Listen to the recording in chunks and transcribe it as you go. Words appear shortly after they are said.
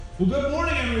Well, good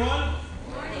morning, everyone.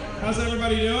 Good morning. How's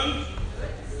everybody doing?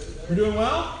 We're doing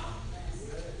well?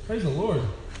 Praise the Lord.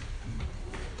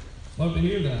 Love to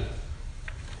hear that.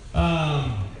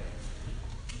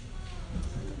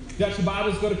 Got your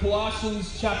Bibles? Go to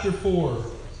Colossians chapter 4.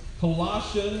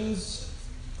 Colossians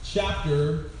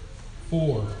chapter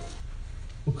 4.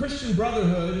 Well, Christian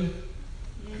brotherhood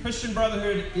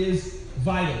is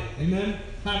vital. Amen?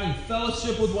 Having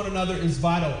fellowship with one another is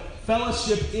vital.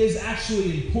 Fellowship is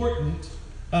actually important.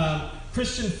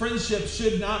 Christian friendship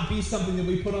should not be something that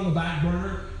we put on the back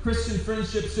burner. Christian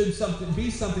friendship should be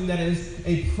something that is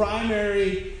a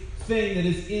primary thing that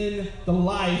is in the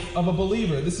life of a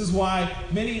believer. This is why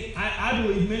I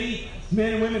believe many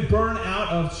men and women burn out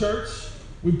of church.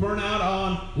 We burn out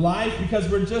on life because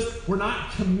we're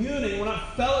not communing, we're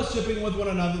not fellowshipping with one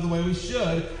another the way we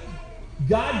should.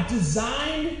 God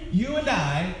designed you and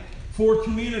I for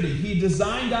community. He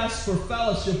designed us for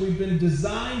fellowship. We've been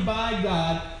designed by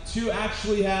God to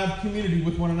actually have community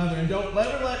with one another. And don't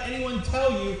ever let anyone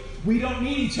tell you we don't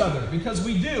need each other, because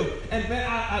we do. And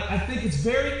I think it's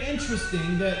very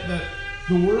interesting that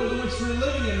the world in which we're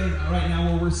living in right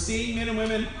now, where we're seeing men and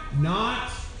women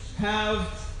not have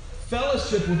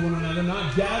fellowship with one another,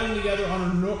 not gathering together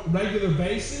on a regular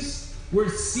basis, we're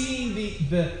seeing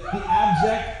the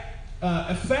abject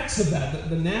effects of that,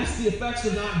 the nasty effects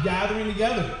of not gathering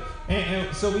together.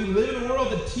 And so we live in a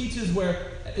world that teaches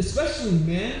where, especially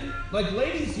men, like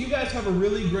ladies, you guys have a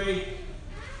really great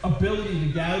ability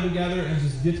to gather together and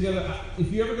just get together.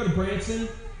 If you ever go to Branson,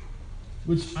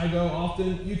 which I go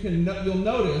often, you'll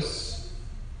notice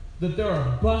that there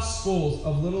are busfuls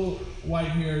of little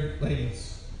white-haired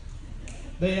ladies.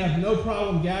 They have no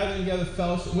problem gathering together,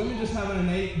 fellowship. Women just have an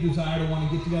innate desire to want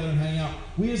to get together and hang out.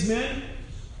 We as men,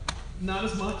 not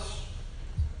as much.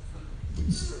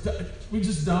 We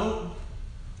just don't.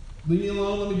 Leave me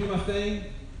alone, let me do my thing.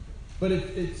 But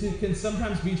it can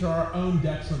sometimes be to our own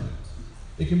detriment.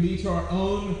 It can be to our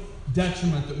own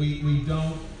detriment that we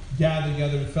don't gather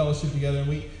together and fellowship together. And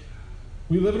we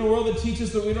live in a world that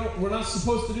teaches that we're not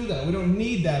supposed to do that. We don't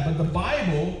need that. But the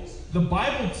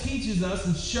Bible teaches us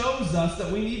and shows us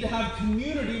that we need to have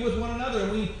community with one another.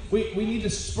 And we need to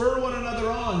spur one another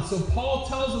on. So Paul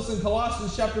tells us in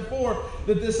Colossians chapter 4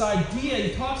 that this idea,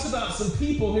 he talks about some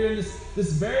people here in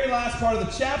this very last part of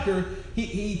the chapter.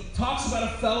 He talks about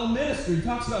a fellow minister. He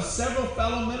talks about several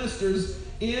fellow ministers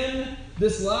in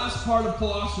this last part of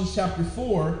Colossians chapter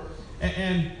 4.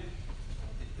 And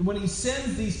when he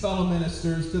sends these fellow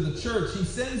ministers to the church, he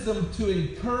sends them to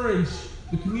encourage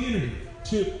the community,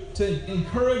 to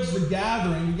encourage the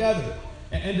gathering together,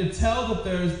 and to tell that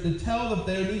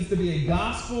there needs to be a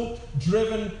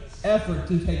gospel-driven effort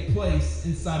to take place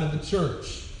inside of the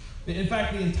church. In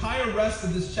fact, the entire rest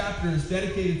of this chapter is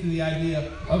dedicated to the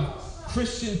idea of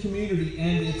Christian community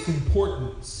and its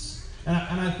importance.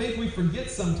 And I think we forget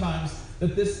sometimes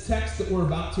that this text that we're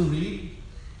about to read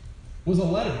was a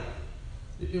letter.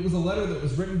 It was a letter that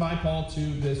was written by Paul to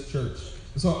this church.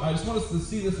 So I just want us to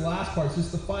see this last part. It's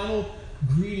just the final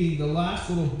greeting, the last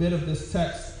little bit of this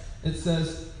text. It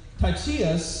says,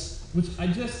 Tychius, which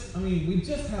we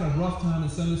just had a rough time in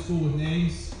Sunday school with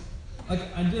names.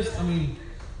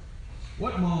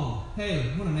 What mom? Hey,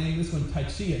 I'm going to name this one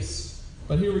Tychius.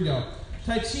 But here we go.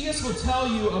 Tychius will tell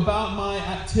you about my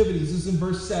activities. This is in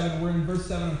verse 7. We're in verse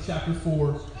 7 of chapter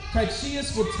 4.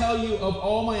 Tychius will tell you of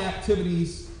all my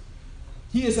activities.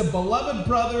 He is a beloved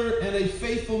brother and a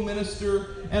faithful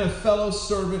minister and a fellow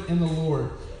servant in the Lord.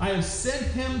 I have sent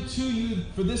him to you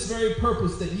for this very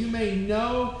purpose, that you may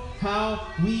know how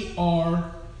we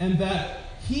are, and that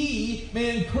he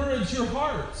may encourage your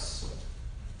hearts.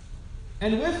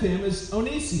 And with him is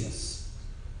Onesius,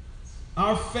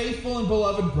 our faithful and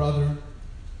beloved brother,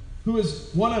 who is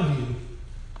one of you.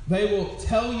 They will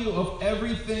tell you of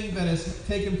everything that has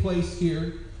taken place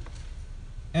here.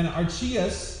 And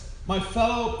Archias, my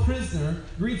fellow prisoner,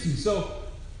 greets you. So,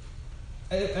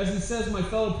 as he says, my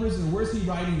fellow prisoner, where's he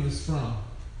writing this from?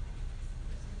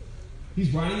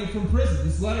 He's writing it from prison.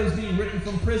 This letter is being written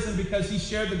from prison because he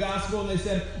shared the gospel and they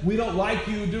said, we don't like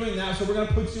you doing that, so we're going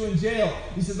to put you in jail.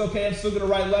 He says, okay, I'm still going to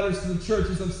write letters to the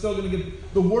churches. I'm still going to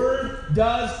get... The word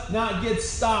does not get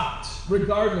stopped,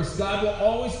 regardless. God will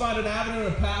always find an avenue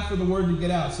and a path for the word to get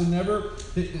out. So never...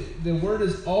 The word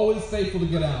is always faithful to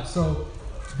get out. So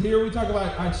here we talk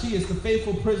about Archias, the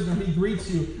faithful prisoner. He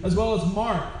greets you, as well as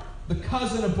Mark, the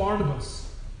cousin of Barnabas,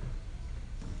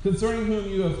 concerning whom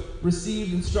you have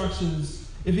received instructions.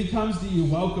 If he comes to you,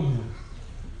 welcome him.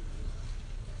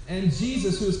 And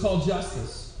Jesus, who is called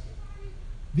Justus,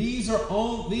 These are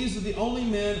the only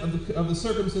men of the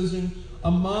circumcision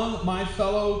among my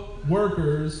fellow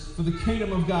workers for the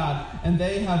kingdom of God, and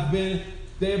they have been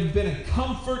a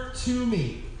comfort to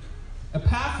me.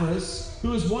 Epaphras,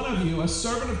 who is one of you, a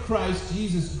servant of Christ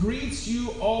Jesus, greets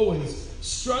you always,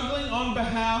 struggling on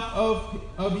behalf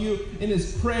of you in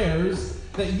his prayers,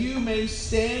 that you may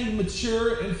stand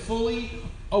mature and fully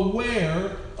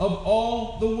aware of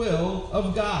all the will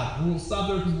of God. And we'll stop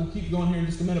there because we'll keep going here in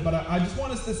just a minute. But I just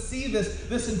want us to see this.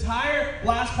 This entire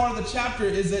last part of the chapter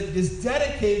is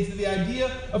dedicated to the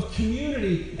idea of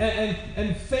community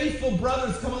and faithful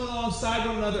brothers coming alongside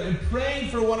one another and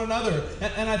praying for one another.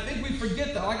 And I think we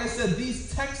forget that. Like I said,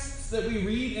 these texts that we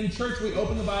read in church, we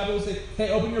open the Bible and say,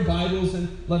 hey, open your Bibles and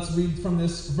let's read from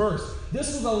this verse.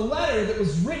 This was a letter that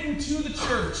was written to the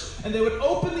church, and they would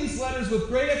open these letters with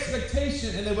great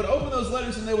expectation, and they would open those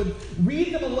letters and they would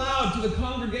read them aloud to the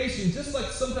congregation, just like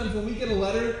sometimes when we get a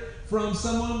letter from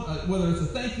someone, whether it's a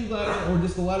thank you letter or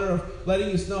just a letter of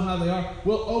letting us know how they are,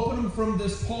 we'll open them from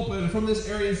this pulpit or from this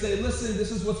area and say, listen, this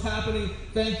is what's happening,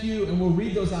 thank you, and we'll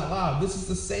read those out loud. This is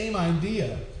the same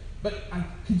idea. But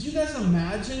could you guys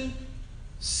imagine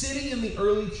sitting in the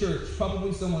early church,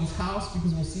 probably someone's house,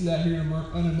 because we'll see that here in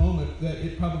a moment, that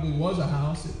it probably was a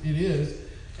house, it is.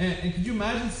 And could you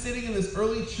imagine sitting in this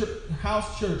early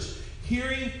house church,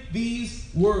 hearing these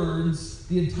words?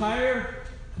 The entire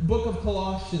book of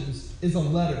Colossians is a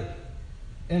letter.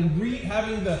 And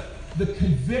having the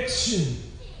conviction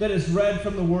that is read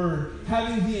from the word,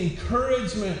 having the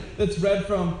encouragement that's read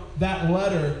from that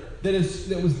letter,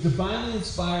 that was divinely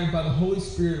inspired by the Holy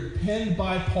Spirit, penned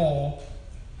by Paul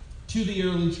to the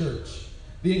early church.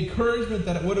 The encouragement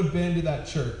that it would have been to that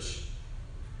church.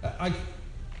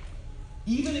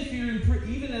 Even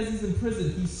as he's in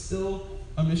prison, he's still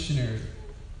a missionary.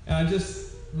 And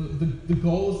the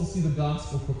goal is to see the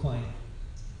gospel proclaimed.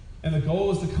 And the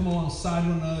goal is to come alongside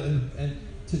one another and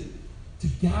to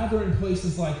gather in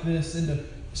places like this and to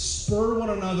spur one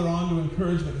another on to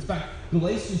encouragement. In fact,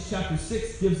 Galatians chapter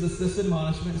 6 gives us this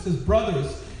admonishment. It says,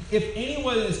 brothers, if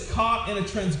anyone is caught in a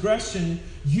transgression,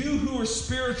 you who are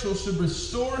spiritual should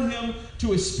restore him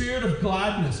to a spirit of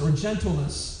gladness or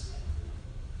gentleness.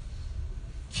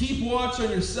 Keep watch on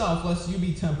yourself, lest you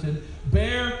be tempted.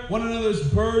 Bear one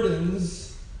another's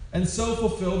burdens, and so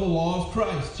fulfill the law of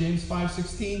Christ. James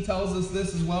 5:16 tells us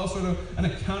this as well, sort of an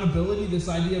accountability, this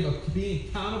idea of being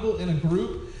accountable in a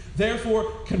group. Therefore,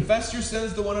 confess your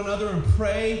sins to one another and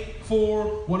pray for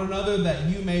one another that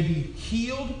you may be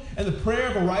healed. And the prayer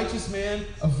of a righteous man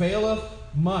availeth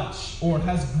much, or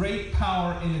has great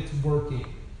power in its working.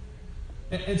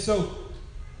 And so,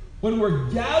 when we're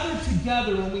gathered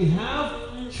together, when we have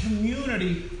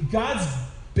community, God's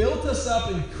built us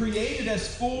up and created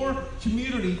us for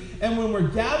community. And when we're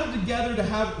gathered together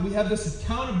we have this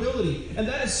accountability. And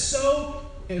that is so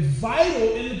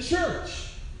vital in the church.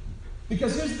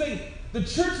 Because here's the thing, the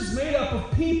church is made up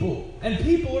of people, and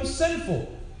people are sinful.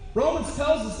 Romans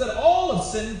tells us that all have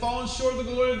sinned and fallen short of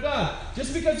the glory of God.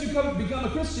 Just because you become a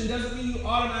Christian doesn't mean you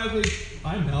automatically,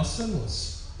 I'm now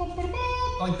sinless.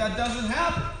 Like that doesn't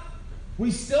happen.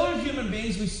 We still are human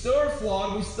beings, we still are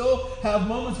flawed, we still have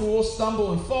moments where we'll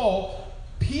stumble and fall.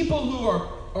 People who are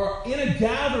in a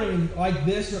gathering like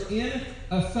this, or in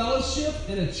a fellowship,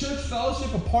 in a church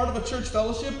fellowship, a part of a church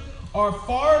fellowship, are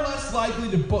far less likely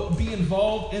to be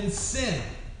involved in sin.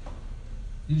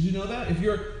 Did you know that? If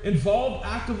you're involved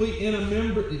actively you have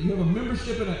a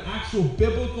membership in an actual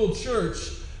biblical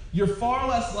church, you're far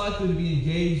less likely to be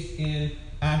engaged in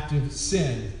active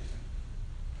sin.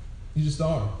 You just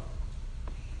are.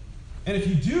 And if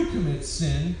you do commit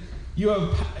sin, you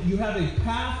have a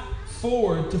path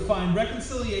forward to find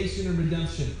reconciliation and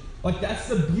redemption. Like, that's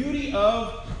the beauty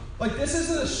of, like, this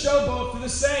isn't a showboat for the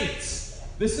saints.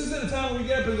 This isn't a time where we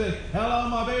get up and say, hello,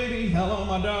 my baby, hello,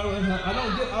 my darling.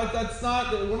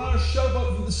 We're not a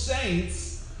showboat for the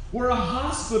saints. We're a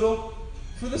hospital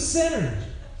for the sinner.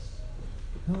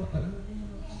 A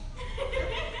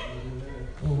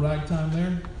little ragtime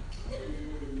there.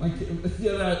 I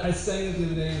sang it the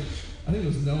other day. I think it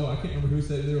was Noah. I can't remember who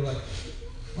said it. They were like,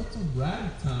 what's a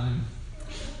ragtime?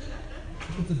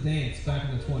 It's a dance back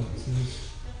in the 20s.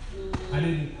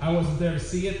 I wasn't there to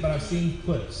see it, but I've seen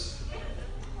clips.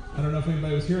 I don't know if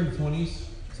anybody was here in the 20s.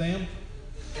 Sam?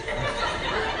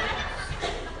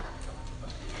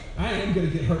 I am going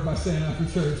to get hurt by Sam after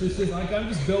church. It's just like I'm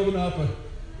just building up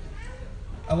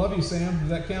I love you, Sam. Does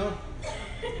that count?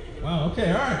 Wow,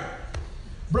 okay, all right.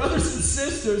 Brothers and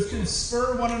sisters can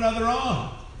spur one another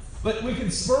on. But we can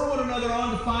spur one another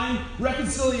on to find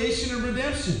reconciliation and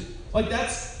redemption. Like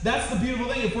that's the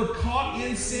beautiful thing. If we're caught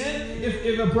in sin,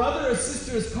 if a brother or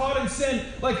sister is caught in sin,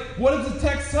 like what does the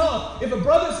text tell us? If a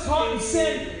brother's caught in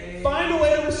sin, find a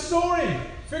way to restore him.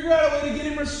 Figure out a way to get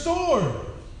him restored.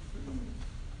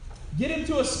 Get him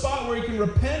to a spot where he can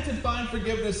repent and find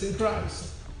forgiveness in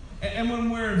Christ. And when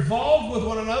we're involved with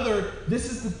one another,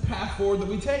 this is the path forward that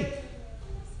we take.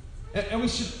 And we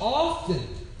should often,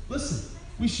 listen,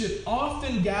 we should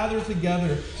often gather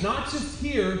together, not just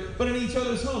here, but in each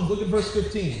other's homes. Look at verse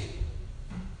 15.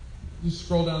 Just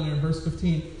scroll down there in verse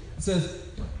 15. It says,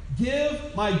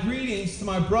 "Give my greetings to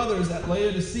my brothers at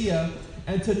Laodicea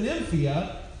and to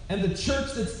Nymphaea and the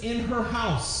church that's in her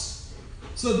house."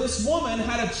 So this woman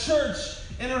had a church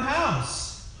in her house.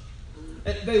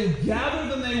 They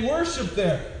gathered and they worshiped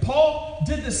there. Paul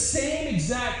did the same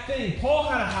exact thing. Paul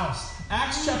had a house.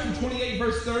 Acts chapter 28,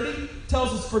 verse 30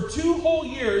 tells us for 2 whole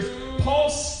years, Paul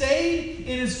stayed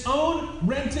in his own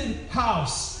rented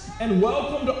house and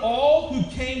welcomed all who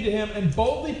came to him and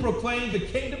boldly proclaimed the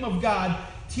kingdom of God,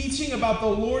 teaching about the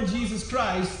Lord Jesus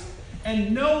Christ,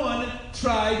 and no one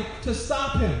tried to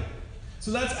stop him.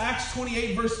 So that's Acts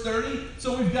 28, verse 30.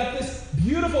 So we've got this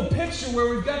beautiful picture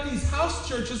where we've got these house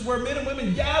churches where men and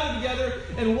women gather together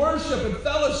and worship and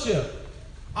fellowship.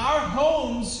 Our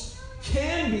homes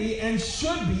can be and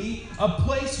should be a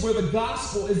place where the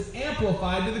gospel is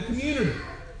amplified to the community.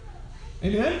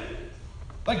 Amen?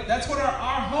 Like that's what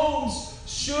our homes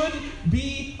should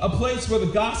be, a place where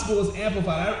the gospel is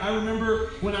amplified. I remember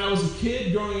when I was a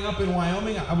kid growing up in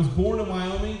Wyoming. I was born in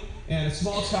Wyoming and a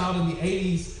small child in the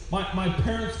 80s. My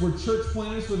parents were church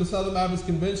planners for the Southern Baptist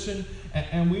Convention,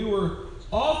 and we were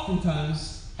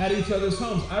oftentimes at each other's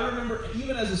homes. I remember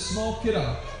even as a small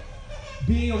kiddo,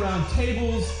 being around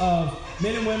tables of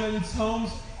men and women's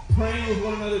homes, praying with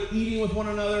one another, eating with one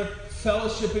another,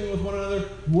 fellowshipping with one another,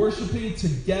 worshiping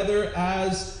together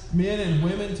as men and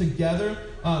women together.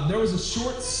 There was a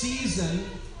short season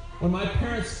when my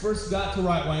parents first got to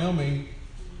Wright, Wyoming.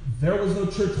 There was no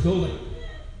church building.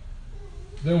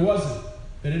 There wasn't.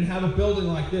 They didn't have a building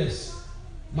like this.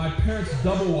 My parents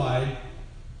doubled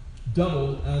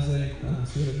as a,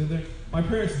 see what I did there? My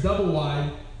parents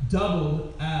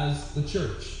doubled as the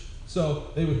church. So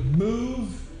they would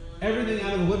move everything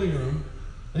out of the living room.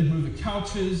 They'd move the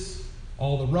couches,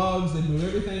 all the rugs, they'd move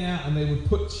everything out, and they would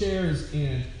put chairs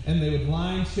in, and they would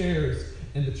line chairs,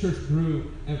 and the church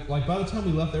grew. And like by the time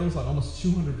we left, there was like almost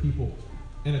 200 people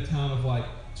in a town of like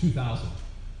 2,000.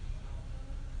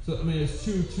 So I mean, it's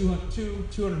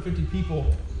 250 people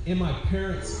in my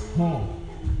parents' home.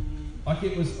 Like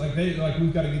it was like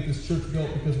we've got to get this church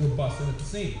built because we're busting at the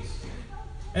seams.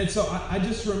 And so I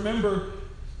just remember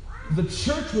the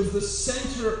church was the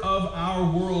center of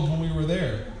our world when we were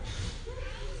there.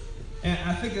 And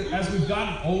I think that as we've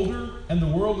gotten older and the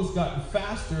world has gotten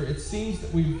faster, it seems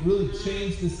that we've really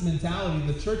changed this mentality.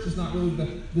 The church is not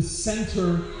really the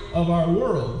center of our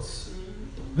worlds.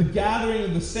 The gathering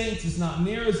of the saints is not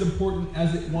near as important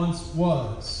as it once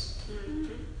was.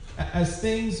 As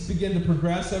things begin to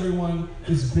progress, everyone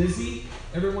is busy.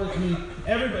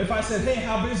 If I said, "Hey,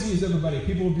 how busy is everybody?"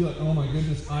 People would be like, "Oh my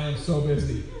goodness, I am so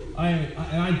busy." And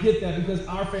I get that because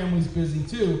our family's busy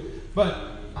too. But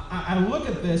I look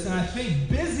at this and I think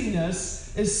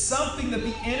busyness is something that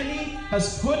the enemy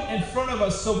has put in front of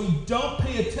us so we don't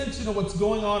pay attention to what's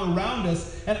going on around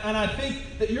us. And I think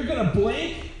that you're going to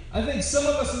blink. I think some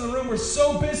of us in the room were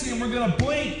so busy and we're going to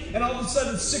blink, and all of a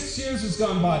sudden 6 years has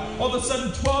gone by. All of a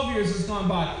sudden 12 years has gone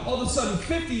by. All of a sudden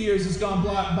 50 years has gone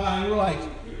by, and we're like,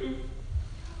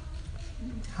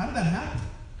 how did that happen?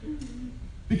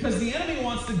 Because the enemy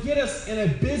wants to get us in a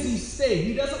busy state.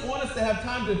 He doesn't want us to have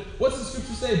time to, what's the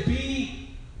scripture say? Be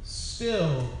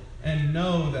still and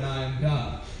know that I am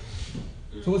God.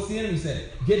 So what's the enemy say?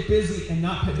 Get busy and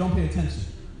don't pay attention.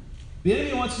 The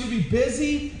enemy wants you to be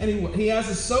busy, and he has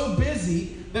us so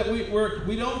busy that we're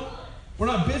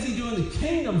not busy doing the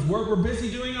kingdom's work. We're busy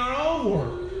doing our own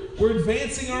work. We're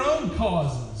advancing our own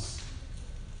causes.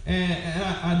 And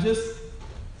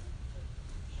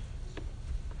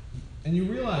you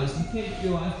realize you can't get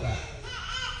your life back.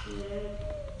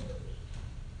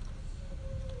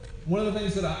 One of the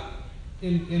things that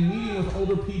in meeting with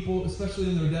older people, especially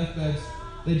in their deathbeds,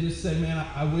 they just say, "Man,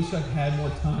 I wish I'd had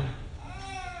more time.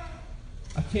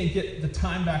 I can't get the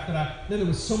time back there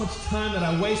was so much time that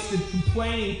I wasted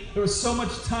complaining. There was so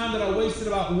much time that I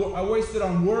wasted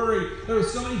on worry. There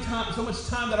was so much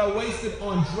time that I wasted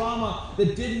on drama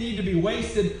that didn't need to be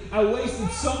wasted. I wasted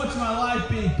so much of my life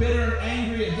being bitter and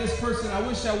angry at this person. I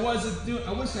wish I didn't do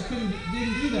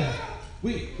that."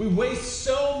 We waste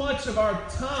so much of our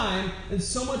time and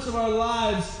so much of our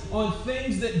lives on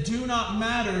things that do not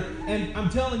matter. And I'm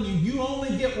telling you, you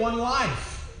only get one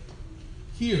life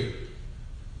here.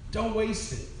 Don't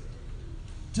waste it.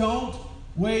 Don't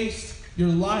waste your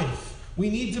life. We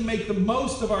need to make the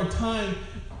most of our time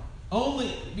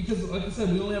only because, like I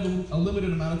said, we only have a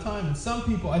limited amount of time. And some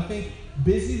people, I think,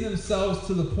 busy themselves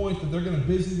to the point that they're going to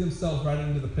busy themselves right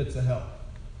into the pits of hell.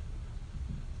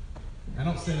 I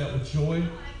don't say that with joy.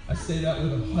 I say that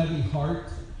with a heavy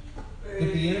heart.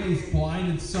 That the enemy has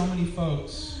blinded so many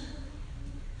folks.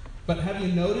 But have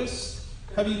you noticed?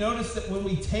 Have you noticed that when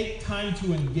we take time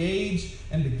to engage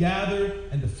and to gather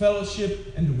and to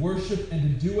fellowship and to worship and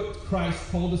to do what Christ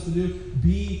called us to do,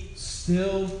 be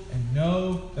still and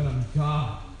know that I'm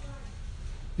God.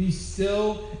 Be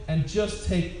still and just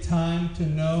take time to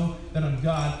know that I'm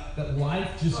God, that life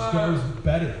just goes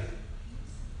better.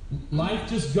 Life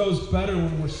just goes better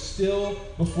when we're still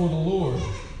before the Lord.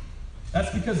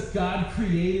 That's because God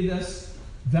created us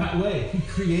that way. He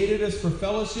created us for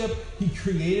fellowship. He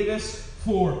created us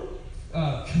for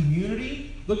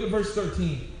community. Look at verse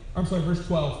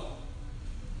 12.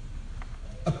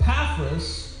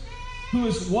 Epaphras, who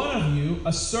is one of you,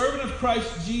 a servant of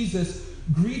Christ Jesus,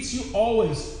 greets you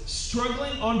always,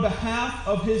 struggling on behalf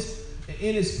of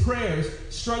in his prayers,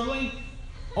 struggling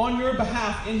on your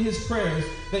behalf in his prayers,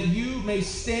 that you may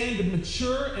stand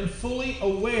mature and fully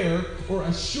aware or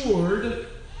assured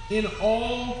in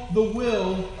all the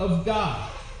will of God.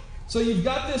 So you've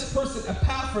got this person,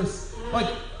 Epaphras, like,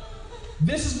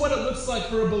 this is what it looks like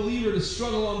for a believer to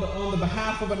struggle on the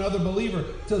behalf of another believer,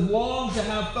 to long to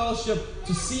have fellowship,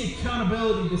 to see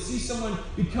accountability, to see someone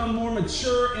become more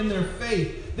mature in their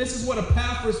faith. This is what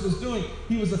Epaphras was doing.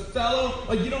 He was a fellow,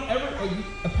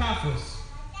 Epaphras.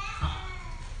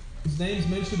 His name's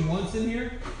mentioned once in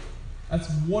here. That's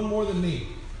one more than me.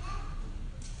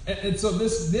 And so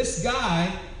this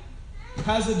guy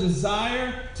has a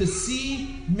desire to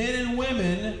see men and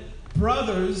women,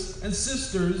 brothers and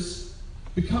sisters,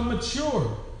 become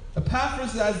mature.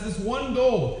 Epaphras has this one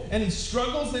goal, and he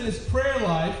struggles in his prayer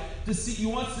life to see. He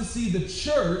wants to see the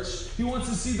church. He wants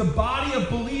to see the body of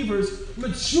believers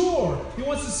mature. He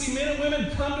wants to see men and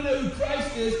women come to know who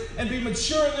Christ is and be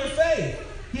mature in their faith.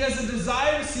 He has a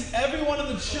desire to see everyone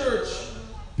in the church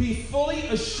be fully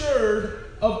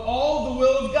assured of all the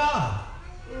will of God.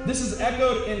 This is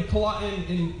echoed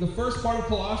in the first part of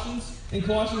Colossians. In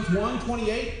Colossians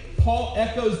 1:28, Paul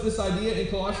echoes this idea in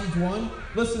Colossians 1.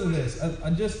 Listen to this.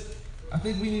 I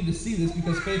think we need to see this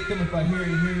because faith cometh by hearing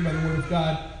and hearing by the word of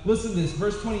God. Listen to this.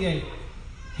 Verse 28.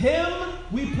 Him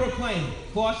we proclaim.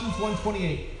 Colossians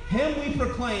 1:28. Him we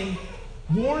proclaim,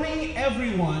 warning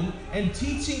everyone and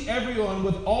teaching everyone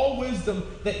with all wisdom,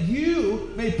 that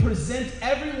you may present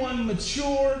everyone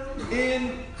mature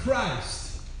in Christ.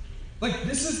 Like,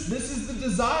 this is the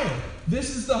desire.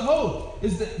 This is the hope,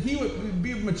 is that he would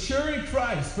be mature in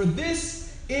Christ. For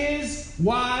this is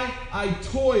why I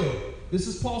toil. This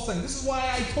is Paul saying, this is why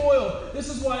I toil. This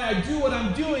is why I do what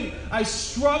I'm doing. I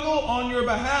struggle on your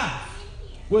behalf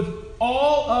with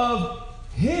all of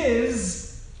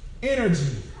his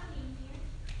energy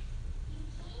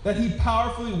that he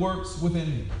powerfully works within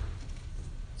me.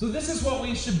 So this is what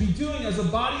we should be doing as a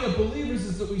body of believers,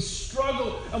 is that we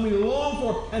struggle and we long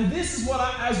for. And this is what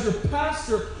as your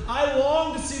pastor, I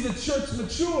long to see the church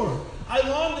mature. I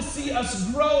long to see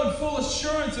us grow in full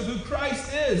assurance of who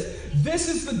Christ is. This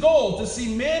is the goal, to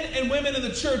see men and women in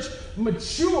the church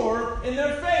mature in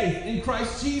their faith in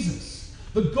Christ Jesus.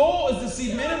 The goal is to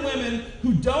see men and women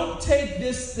who don't take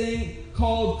this thing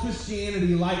called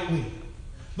Christianity lightly.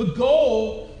 The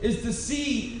goal is to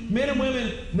see men and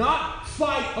women not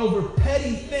fight over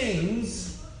petty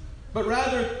things, but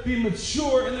rather be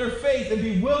mature in their faith and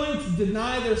be willing to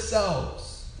deny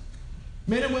themselves.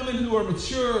 Men and women who are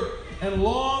mature and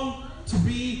long to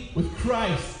be with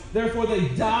Christ. Therefore, they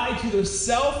die to their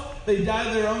self, they die to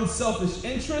their own selfish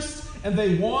interests, and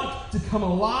they want to come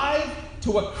alive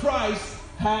to what Christ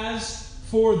has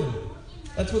for them.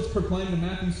 That's what's proclaimed in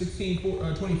Matthew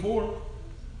 16:24.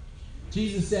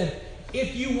 Jesus said,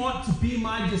 if you want to be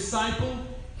my disciple,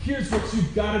 here's what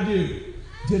you've got to do.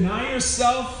 Deny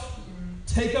yourself,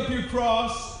 take up your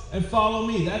cross, and follow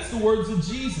me. That's the words of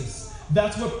Jesus.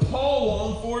 That's what Paul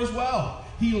longed for as well.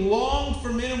 He longed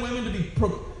for men and women to be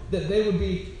that they would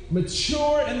be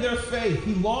mature in their faith.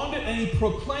 He longed it and he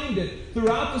proclaimed it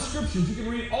throughout the scriptures. You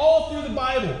can read all through the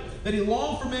Bible that he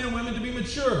longed for men and women to be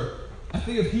mature. I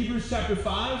think of Hebrews chapter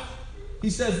 5. He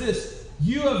says this,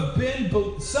 you have been,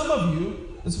 some of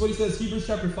you, this is what he says, Hebrews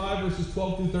chapter 5, verses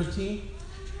 12 through 13.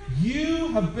 You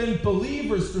have been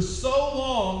believers for so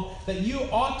long that you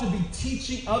ought to be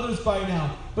teaching others by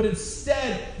now. But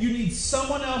instead, you need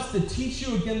someone else to teach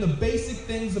you again the basic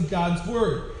things of God's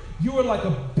Word. You are like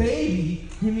a baby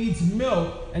who needs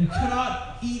milk and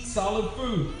cannot eat solid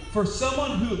food. For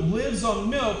someone who lives on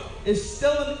milk is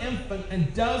still an infant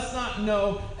and does not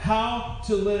know how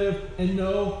to live and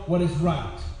know what is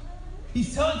right.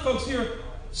 He's telling folks here,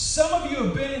 some of you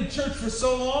have been in church for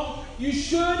so long, you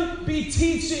should be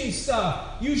teaching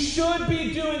stuff. You should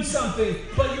be doing something,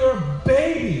 but you're a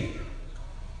baby.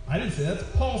 I didn't say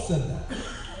that. Paul said that.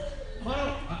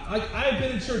 I've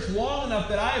been in church long enough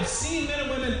that I have seen men and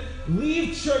women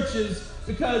leave churches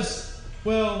because,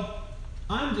 well,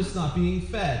 I'm just not being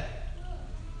fed.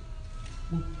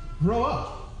 Well, grow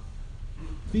up.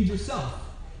 Feed yourself.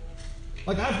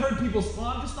 Like, I've heard people say, well,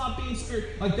 I'm just not being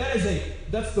spiritual. Like,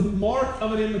 that's the mark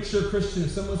of an immature Christian.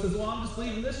 If someone says, well, I'm just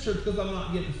leaving this church because I'm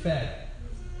not getting fed.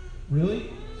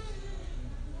 Really?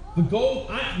 The goal,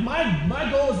 my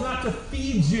goal is not to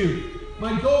feed you.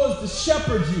 My goal is to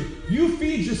shepherd you. You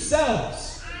feed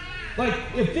yourselves. Like,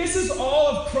 if this is all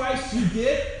of Christ you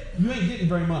get, you ain't getting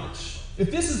very much. If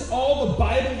this is all the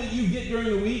Bible that you get during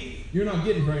the week, you're not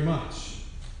getting very much.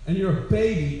 And you're a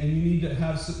baby, and you need to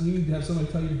have somebody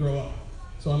tell you to grow up.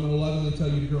 So I'm going to lovingly tell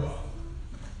you to grow up.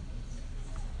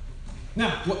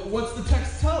 Now, what's the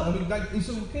text tell? I mean, like, you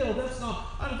say, well, Caleb,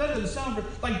 that doesn't sound good.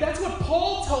 Like, that's what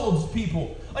Paul tells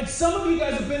people. Like, some of you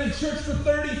guys have been in church for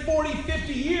 30, 40,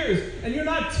 50 years, and you're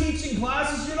not teaching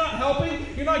classes, you're not helping,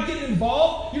 you're not getting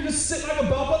involved, you're just sitting like a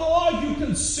bump on the log. You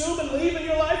consume and leave, and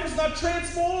your life is not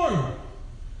transformed.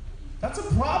 That's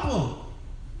a problem.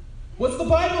 What's the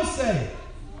Bible say?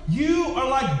 You are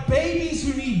like babies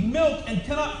who need milk and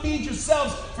cannot feed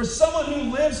yourselves, for someone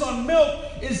who lives on milk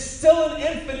is still an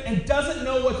infant and doesn't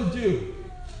know what to do.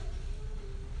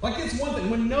 Like, it's one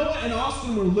thing. When Noah and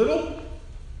Austin were little,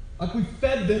 like, we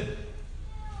fed them.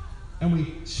 And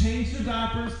we changed their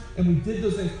diapers, and we did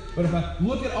those things. But if I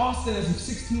look at Austin as a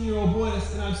 16-year-old boy,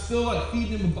 and I'm still, like,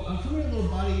 feeding him come here, little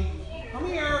buddy. Come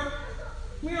here.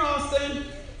 Come here, Austin.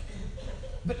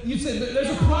 But you said there's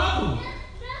a problem.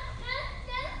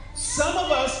 Some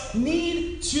of us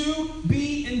need to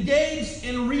be engaged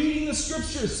in reading the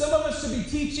Scriptures. Some of us should be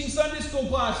teaching Sunday school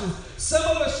classes. Some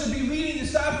of us should be leading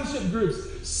discipleship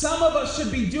groups. Some of us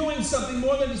should be doing something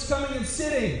more than just coming and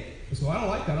sitting. So I don't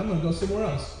like that. I'm going to go somewhere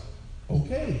else.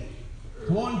 Okay.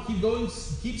 Go on,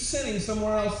 keep sinning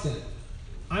somewhere else then.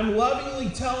 I'm lovingly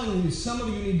telling you, some of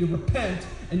you need to repent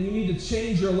and you need to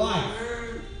change your life.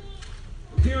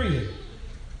 Period.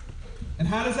 And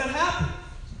how does that happen?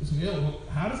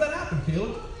 How does that happen,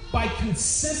 Caleb? By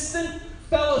consistent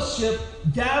fellowship,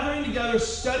 gathering together,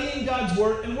 studying God's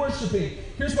Word, and worshiping.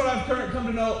 Here's what I've come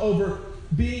to know over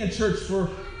being in church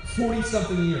for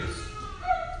 40-something years.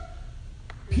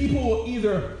 People will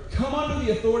either come under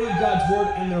the authority of God's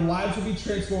Word and their lives will be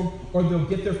transformed, or they'll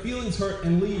get their feelings hurt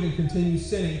and leave and continue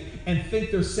sinning and think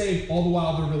they're saved all the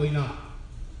while they're really not.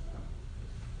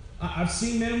 I've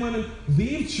seen men and women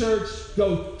leave church,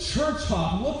 go church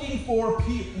hop, looking for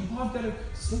people. Oh, I've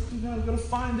got to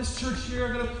find this church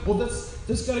here.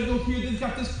 This got to go here. They've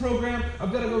got this program.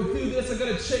 I've got to go do this. I've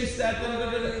got to chase that.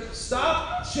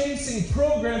 Stop chasing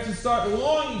programs and start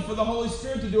longing for the Holy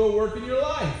Spirit to do a work in your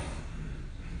life.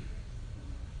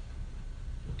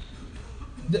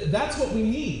 That's what we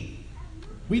need.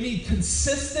 We need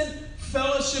consistent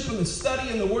fellowship in the study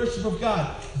and the worship of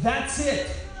God. That's it.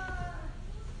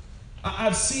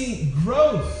 I've seen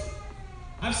growth.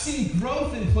 I've seen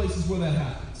growth in places where that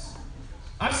happens.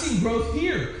 I've seen growth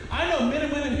here. I know men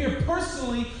and women here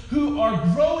personally who are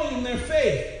growing in their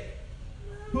faith,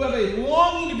 who have a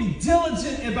longing to be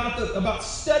diligent about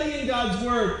studying God's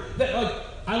Word. That, like,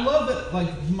 I love that, like,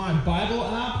 my Bible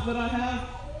app that I have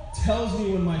tells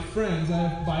me when my friends, I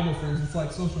have Bible friends, it's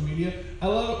like social media. I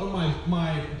love it when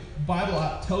my Bible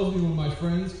app tells me when my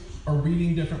friends are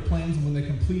reading different plans and when they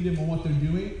complete them and what they're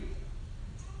doing.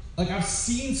 Like, I've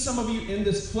seen some of you in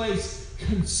this place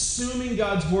consuming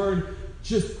God's Word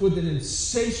just with an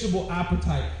insatiable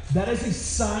appetite. That is a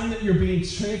sign that you're being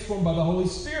transformed by the Holy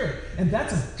Spirit. And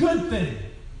that's a good thing.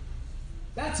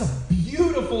 That's a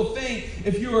beautiful thing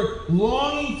if you're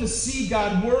longing to see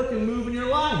God work and move in your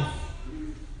life.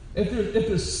 If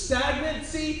there's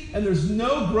stagnancy and there's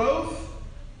no growth,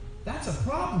 that's a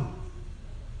problem.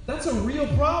 That's a real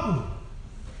problem.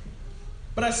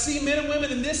 But I see men and women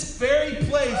in this very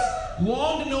place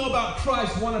long to know about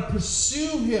Christ, want to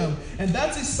pursue Him. And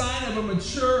that's a sign of a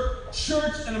mature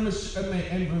church and a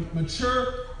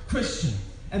mature Christian.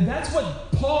 And that's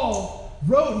what Paul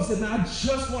wrote. He said, man, I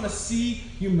just want to see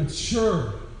you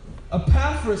mature.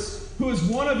 Epaphras, who is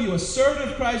one of you, a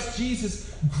servant of Christ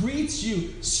Jesus, greets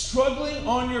you, struggling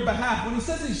on your behalf. When he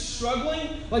says he's struggling,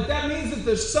 like that means that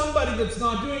there's somebody that's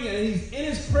not doing it, and he's in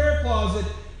his prayer closet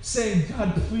saying,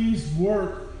 God, please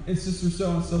work in sister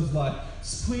so-and-so's life.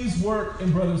 Please work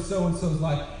in brother so-and-so's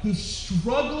life. He's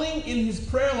struggling in his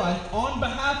prayer life on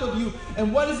behalf of you.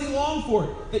 And what does he long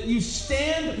for? That you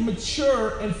stand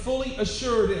mature and fully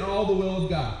assured in all the will of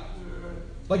God.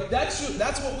 Like that's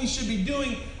what we should be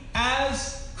doing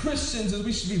as Christians, is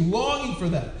we should be longing for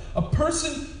that. A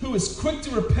person who is quick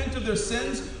to repent of their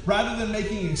sins rather than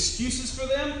making excuses for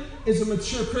them is a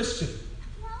mature Christian.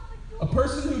 A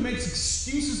person who makes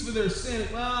excuses for their sin,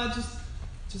 well,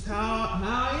 just how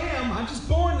I am. I'm just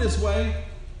born this way.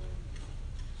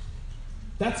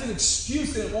 That's an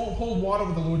excuse, and it won't hold water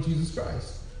with the Lord Jesus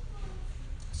Christ.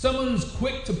 Someone who's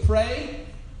quick to pray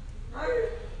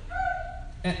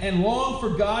and long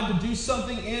for God to do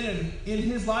something in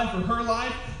his life or her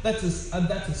life, that's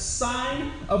a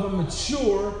sign of a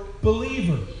mature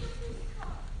believer.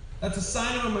 That's a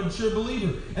sign of a mature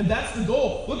believer. And that's the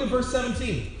goal. Look at verse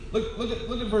 17. Look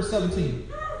at verse 17.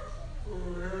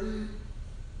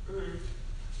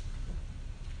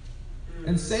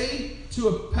 And say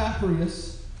to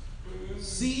Epaphras,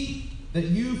 see that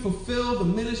you fulfill the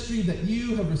ministry that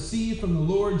you have received from the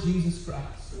Lord Jesus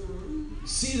Christ.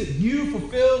 See that you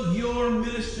fulfill your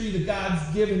ministry that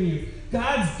God's given you.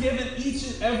 God's given each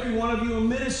and every one of you a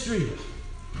ministry.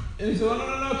 And he said,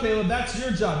 oh, no, Caleb, that's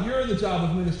your job. You're in the job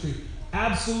of ministry.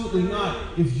 Absolutely not.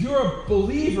 If you're a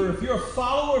believer, if you're a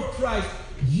follower of Christ,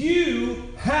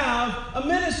 you have a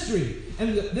ministry.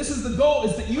 And this is the goal,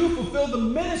 is that you fulfill the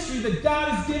ministry that God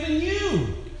has given you.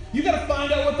 You got to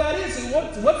find out what that is. And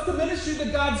what's the ministry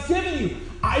that God's given you?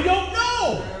 I don't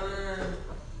know.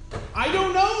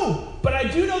 But I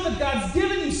do know that God's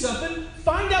given you something.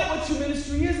 Find out what your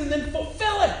ministry is and then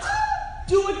fulfill it.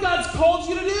 Do what God's called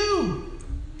you to do.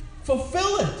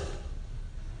 Fulfill it.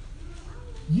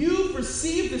 You've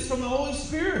received this from the Holy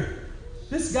Spirit.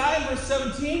 This guy in verse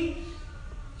 17,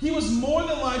 he was more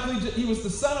than likely, he was the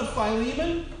son of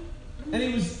Philemon, and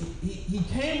he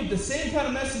came with the same kind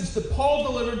of message that Paul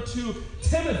delivered to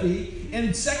Timothy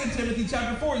in 2 Timothy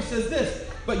chapter 4. He says this,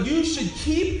 but you should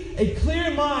keep a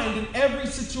clear mind in every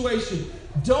situation.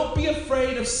 Don't be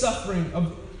afraid of suffering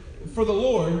for the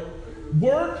Lord.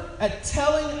 Work at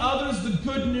telling others the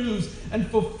good news and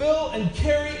fulfill and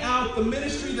carry out the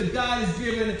ministry that God has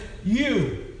given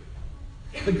you.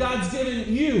 That God's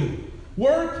given you.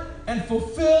 Work and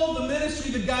fulfill the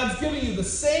ministry that God's given you. The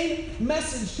same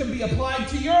message can be applied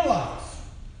to your life.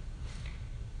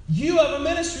 You have a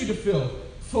ministry to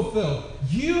fulfill.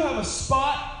 You have a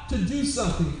spot to do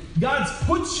something. God's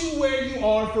put you where you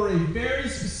are for a very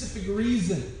specific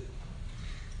reason.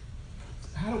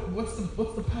 What's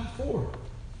the path forward?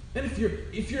 And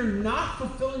if you're not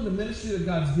fulfilling the ministry that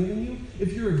God's given you,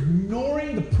 if you're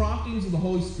ignoring the promptings of the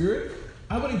Holy Spirit,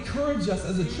 I would encourage us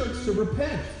as a church to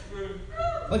repent.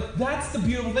 Like, that's the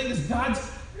beautiful thing, is God's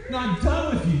not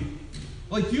done with you.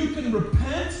 Like, you can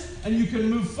repent and you can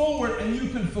move forward and you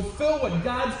can fulfill what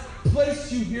God's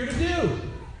placed you here to do.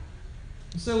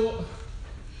 You say, well,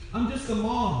 I'm just a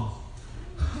mom.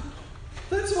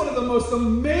 That's one of the most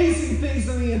amazing things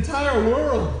in the entire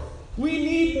world. We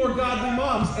need more godly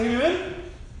moms. Amen?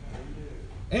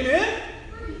 Amen?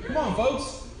 Come on,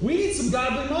 folks. We need some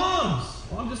godly moms.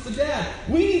 Well, I'm just a dad.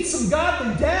 We need some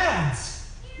godly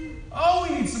dads. Oh,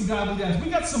 we need some godly dads.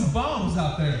 We got some bums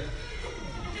out there.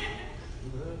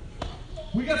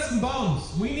 We got some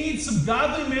bums. We need some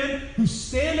godly men who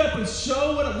stand up and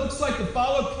show what it looks like to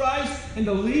follow Christ and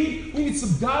to lead. We need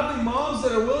some godly moms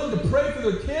that are willing to pray for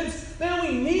their kids. Man,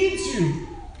 we need you.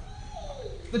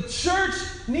 The church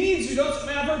needs you.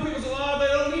 Man, I've heard people say, oh, they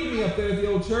don't need me up there at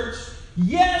the old church.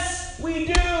 Yes, we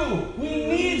do. We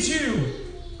need you.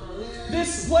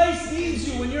 This place needs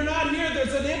you. When you're not here,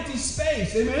 there's an empty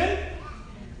space. Amen?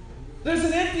 There's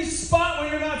an empty spot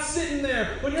when you're not sitting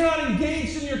there, when you're not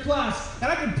engaged in your class.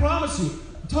 And I can promise you,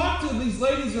 talk to these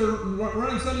ladies that are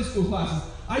running Sunday school classes.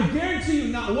 I guarantee you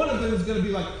not one of them is going to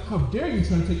be like, how dare you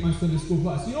try to take my Sunday school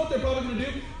class? You know what they're probably going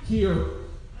to do? Here.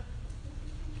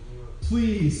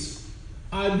 Please,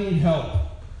 I need help.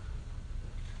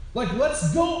 Like,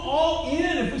 let's go all in.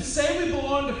 If we say we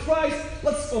belong to Christ,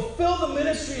 let's fulfill the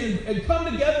ministry and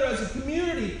come together as a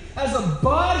community, as a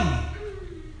body.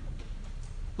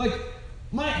 Like,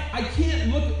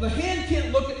 the hand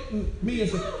can't look at me and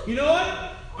say, you know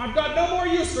what? I've got no more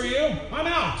use for you. I'm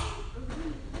out.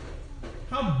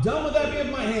 How dumb would that be of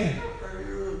my hand?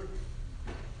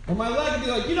 Or my leg would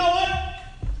be like, you know what?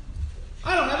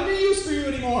 I don't have any use for you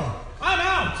anymore. I'm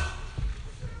out.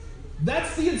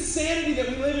 That's the insanity that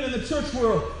we live in the church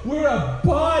world. We're a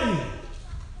body.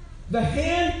 The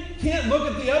hand can't look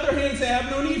at the other hand and say, I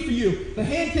have no need for you. The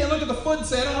hand can't look at the foot and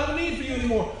say, I don't have a need for you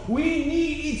anymore. We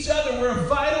need each other. We're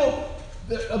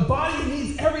a body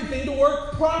needs everything to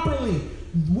work properly.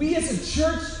 We as a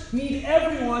church need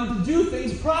everyone to do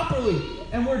things properly.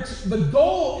 And the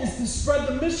goal is to spread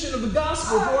the mission of the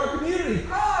gospel to our community.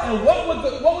 And what would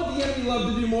the enemy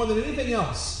love to do more than anything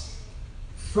else?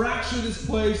 Fracture this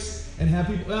place and have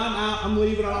people, I'm out, I'm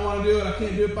leaving, I don't want to do it, I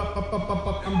can't do it,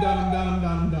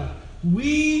 I'm done.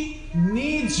 We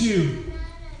need you.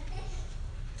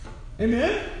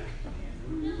 Amen?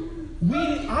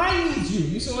 I need you.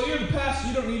 You say, well, you're the pastor,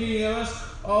 you don't need any of us.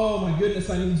 Oh my goodness,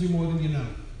 I need you more than you know.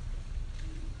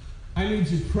 I need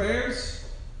your prayers.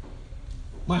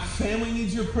 My family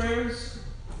needs your prayers.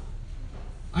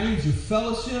 I need your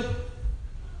fellowship.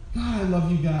 God, I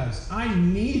love you guys. I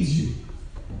need you.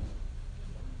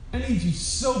 I need you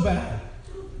so bad.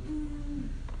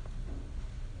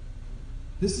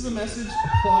 This is a message that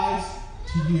applies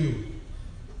to you.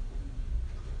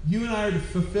 You and I are to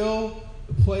fulfill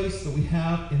the place that we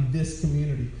have in this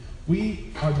community.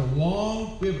 We have a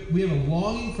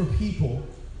longing for people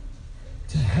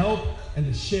to help and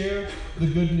to share the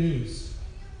good news.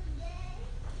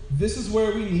 This is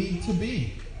where we need to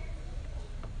be.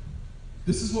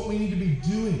 This is what we need to be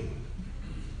doing.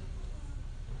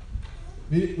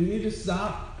 We need to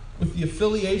stop with the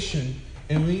affiliation,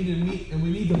 and we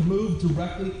need to move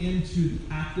directly into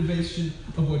the activation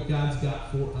of what God's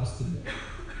got for us to do.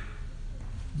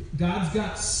 God's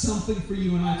got something for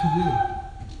you and I to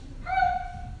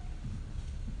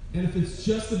do. And if it's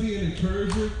just to be an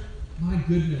encourager, my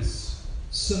goodness,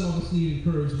 some of us need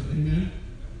encouragement. Amen?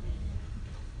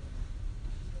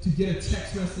 To get a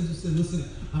text message and say, listen,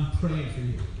 I'm praying for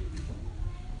you.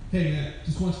 Hey man,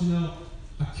 just want you to know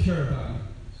I care about you.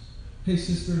 Hey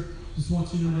sister, just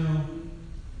want you to know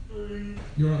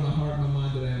you're on my heart and my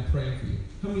mind today. I'm praying for you.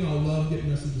 How many of y'all love getting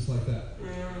messages like that?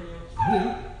 I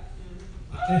do.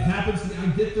 It happens to me. I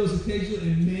get those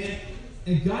occasionally,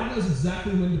 and God knows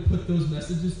exactly when to put those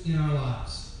messages in our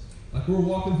lives. Like we're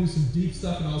walking through some deep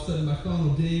stuff, and all of a sudden my phone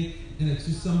will ding, and it's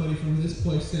just somebody from this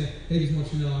place saying, hey, just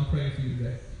want you to know I'm praying for you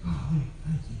today. Oh, man,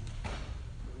 thank you.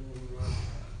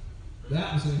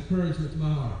 That was an encouragement to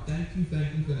my heart. Thank you.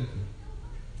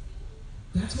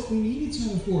 That's what we need each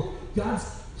other for. God's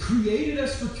created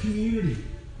us for community.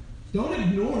 Don't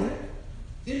ignore it.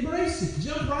 Embrace it.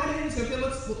 Jump right in and say, okay,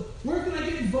 where can I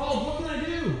get involved? What can I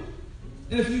do?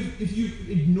 And if you've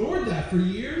ignored that for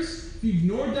years, if you've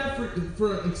ignored that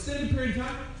for an extended period of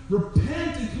time,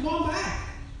 repent and come on back.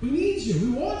 We need you.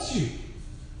 We want you.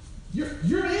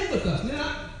 You're in with us,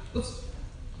 man.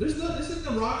 This isn't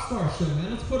a rock star show,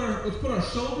 man. Let's put our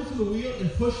shoulder to the wheel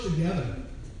and push together.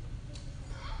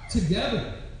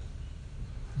 Together.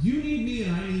 You need me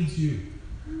and I need you.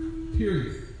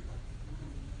 Period.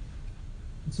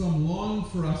 And so I'm longing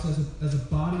for us as a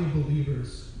body of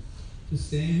believers to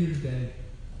stand here today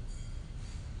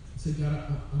and say, God,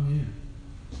 I'm in.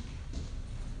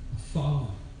 I'm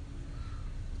following.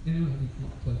 Anyone have you come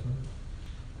up and play for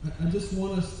me? I just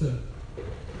want us to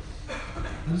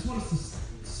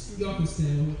y'all can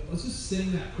stand. Let's just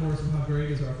sing that chorus of how great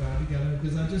is our God together,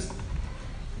 because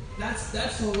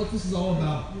that's all what this is all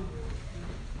about.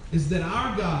 Is that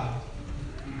our God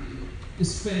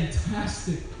is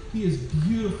fantastic. He is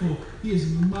beautiful. He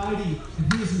is mighty.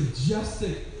 And He is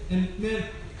majestic. And man,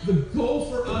 the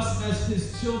goal for us as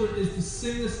His children is to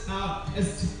sing this out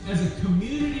as a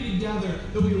community together,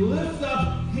 that we lift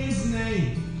up His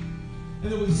name.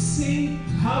 And that we sing,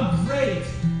 how great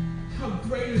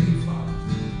is He, Father.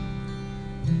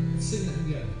 Let's sing that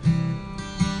together.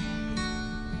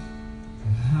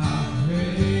 How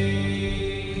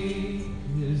great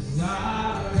is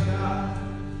our God.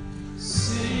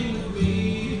 Sing with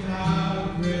me,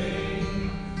 how great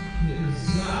is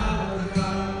our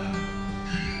God.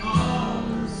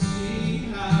 Oh, see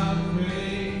how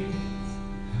great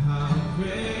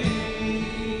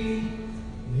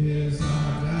is our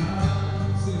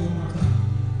God. Sing it one more time.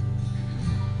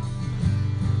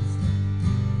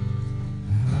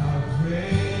 How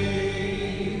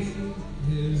great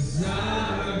is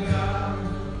our God.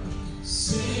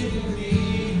 Sing with me,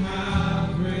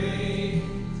 how great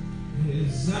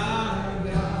is our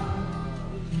God.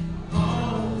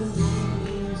 All the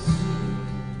world sing.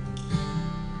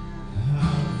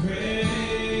 How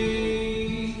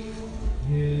great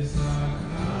is our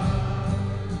God.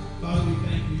 Father, we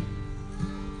thank you.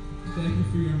 Thank you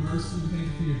for your mercy. Thank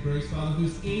you for your grace, Father. If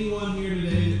there's anyone here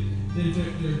today that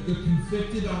they're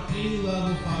convicted on any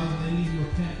level, Father, they need to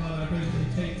repent, Father, I pray that they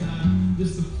take time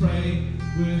just to pray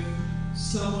with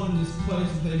someone in this place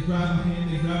that they grab a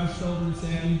hand, they grab a shoulder and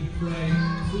say, I need to pray.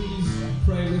 Please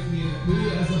pray with me. And that we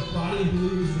as a body of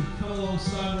believers would come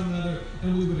alongside one another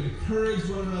and we would encourage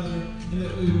one another and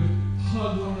that we would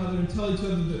hug one another and tell each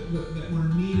other that we're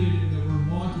needed and that we're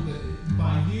wanted that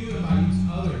by you and by each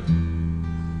other.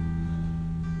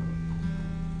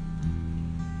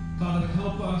 Father,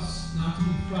 help us not to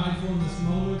be prideful in this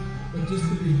moment, but just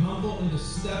to be humble and to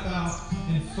step out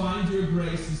and find your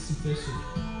grace is sufficient.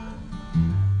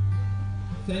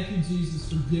 Thank you, Jesus,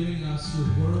 for giving us your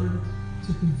word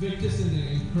to convict us and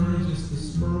to encourage us to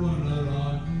spur one another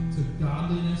on to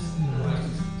godliness and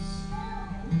righteousness.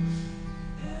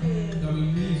 God, we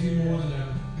need you more than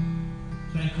ever.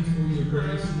 Thank you for your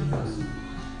grace and your mercy.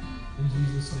 In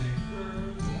Jesus' name,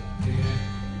 amen.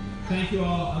 Thank you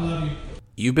all. I love you.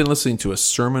 You've been listening to a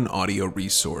sermon audio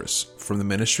resource from the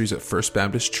ministries at First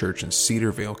Baptist Church in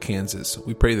Cedarvale, Kansas.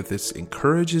 We pray that this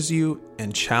encourages you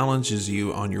and challenges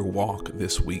you on your walk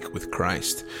this week with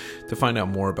Christ. To find out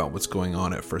more about what's going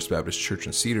on at First Baptist Church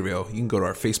in Cedarvale, you can go to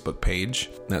our Facebook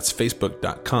page. That's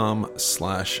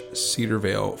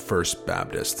facebook.com/Cedarvale First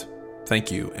Baptist.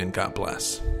 Thank you and God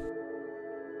bless.